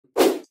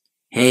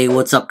Hey,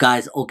 what's up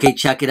guys? Okay,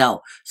 check it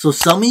out. So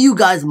some of you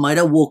guys might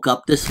have woke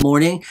up this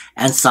morning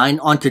and signed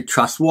onto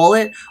Trust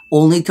Wallet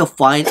only to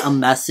find a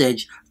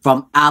message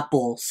from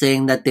Apple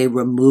saying that they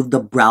removed the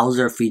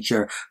browser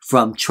feature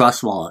from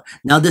Trust Wallet.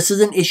 Now this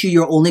is an issue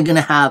you're only going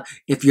to have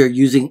if you're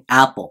using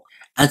Apple.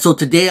 And so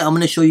today I'm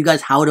going to show you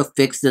guys how to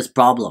fix this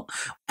problem.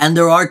 And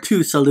there are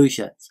two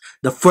solutions.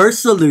 The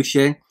first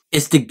solution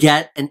is to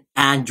get an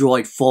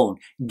Android phone.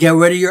 Get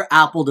rid of your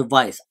Apple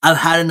device. I've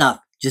had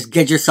enough. Just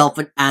get yourself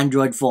an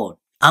Android phone.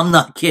 I'm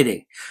not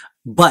kidding.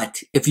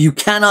 But if you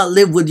cannot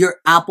live with your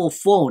Apple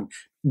phone,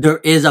 there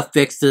is a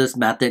fix to this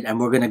method and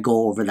we're going to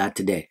go over that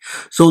today.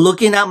 So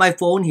looking at my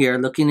phone here,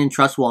 looking in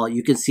Trust Wallet,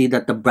 you can see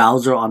that the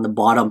browser on the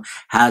bottom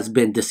has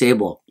been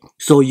disabled.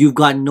 So you've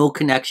got no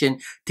connection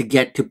to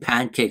get to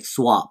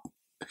Pancakeswap.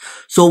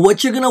 So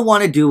what you're going to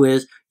want to do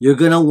is you're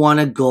going to want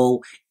to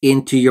go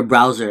into your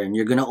browser and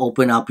you're going to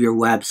open up your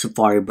web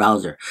Safari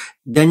browser.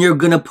 Then you're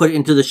going to put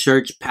into the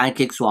search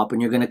Pancakeswap and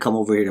you're going to come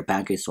over here to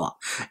Pancakeswap.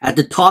 At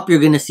the top,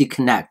 you're going to see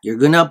connect. You're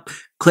going to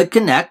click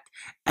connect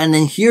and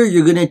then here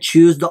you're going to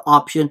choose the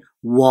option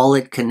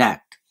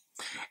WalletConnect.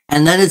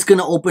 And then it's going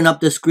to open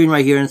up the screen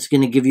right here and it's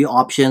going to give you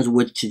options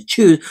which to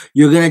choose.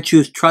 You're going to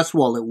choose Trust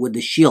Wallet with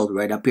the shield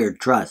right up here,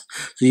 Trust.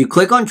 So you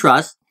click on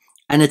Trust.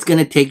 And it's going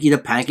to take you to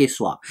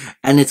Pancakeswap.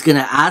 And it's going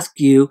to ask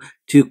you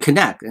to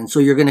connect. And so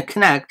you're going to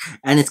connect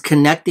and it's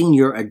connecting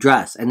your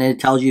address. And then it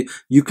tells you,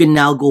 you can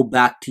now go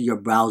back to your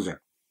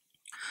browser.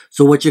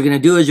 So what you're going to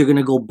do is you're going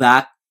to go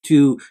back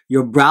to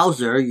your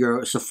browser,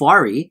 your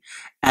Safari,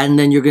 and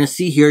then you're going to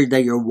see here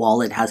that your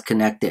wallet has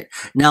connected.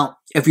 Now,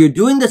 if you're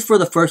doing this for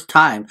the first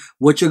time,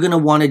 what you're going to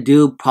want to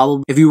do,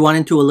 probably if you run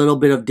into a little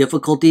bit of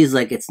difficulties,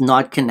 like it's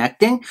not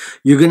connecting,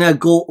 you're going to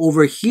go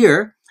over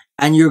here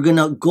and you're going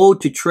to go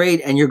to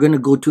trade and you're going to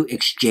go to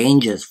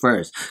exchanges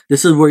first.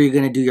 This is where you're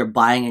going to do your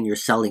buying and your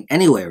selling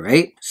anyway,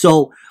 right?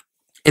 So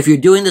if you're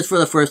doing this for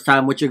the first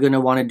time, what you're going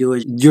to want to do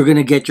is you're going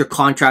to get your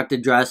contract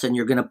address and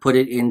you're going to put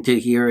it into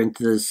here,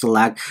 into the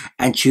select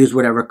and choose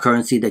whatever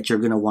currency that you're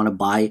going to want to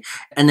buy.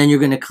 And then you're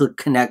going to click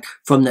connect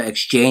from the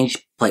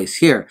exchange place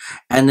here.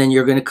 And then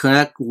you're going to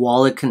connect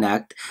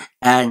WalletConnect.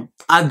 And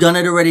I've done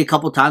it already a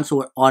couple times,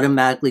 so it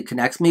automatically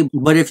connects me.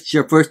 But if it's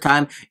your first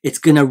time, it's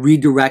going to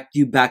redirect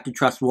you back to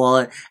Trust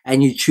Wallet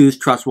and you choose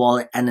Trust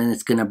Wallet and then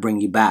it's going to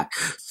bring you back.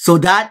 So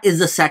that is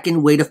the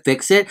second way to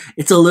fix it.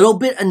 It's a little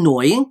bit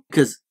annoying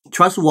because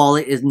Trust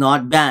Wallet is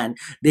not banned.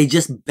 They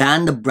just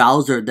banned the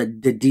browser, the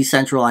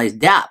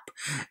decentralized app,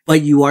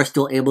 but you are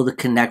still able to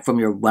connect from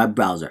your web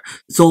browser.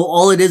 So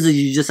all it is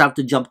you just have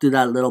to jump through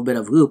that little bit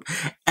of hoop.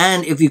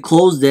 And if you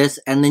close this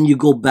and then you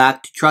go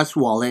back to Trust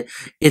Wallet,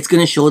 it's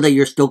going to show that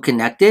you're still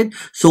connected.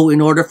 So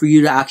in order for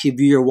you to actually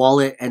view your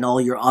wallet and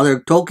all your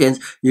other tokens,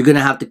 you're going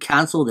to have to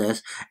cancel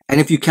this. And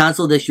if you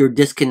cancel this, you're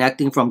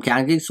disconnecting from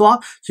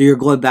Pancakeswap. So you're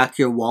going back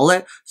to your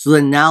wallet. So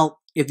then now,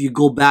 if you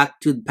go back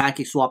to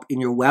Pancakeswap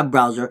in your web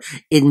browser,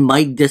 it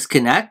might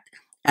disconnect.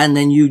 And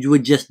then you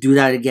would just do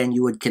that again.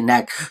 You would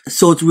connect.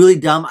 So it's really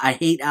dumb. I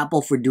hate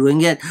Apple for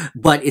doing it,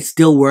 but it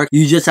still works.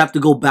 You just have to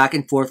go back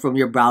and forth from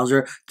your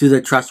browser to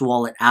the Trust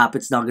Wallet app.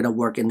 It's not going to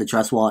work in the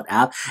Trust Wallet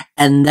app.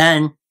 And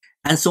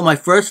so my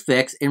first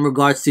fix in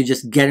regards to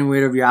just getting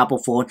rid of your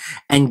Apple phone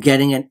and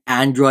getting an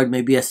Android,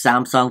 maybe a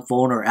Samsung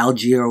phone or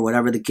LG or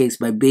whatever the case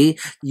might be,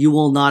 you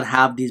will not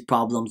have these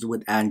problems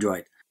with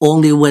Android.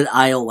 Only with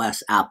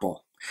iOS,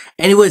 Apple.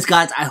 Anyways,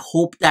 guys, I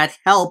hope that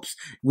helps.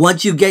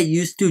 Once you get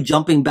used to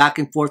jumping back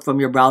and forth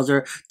from your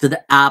browser to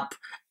the app,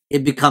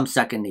 it becomes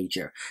second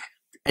nature.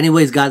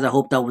 Anyways, guys, I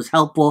hope that was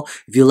helpful.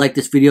 If you like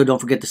this video,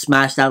 don't forget to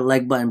smash that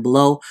like button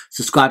below,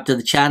 subscribe to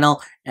the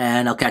channel,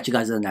 and I'll catch you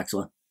guys in the next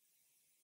one.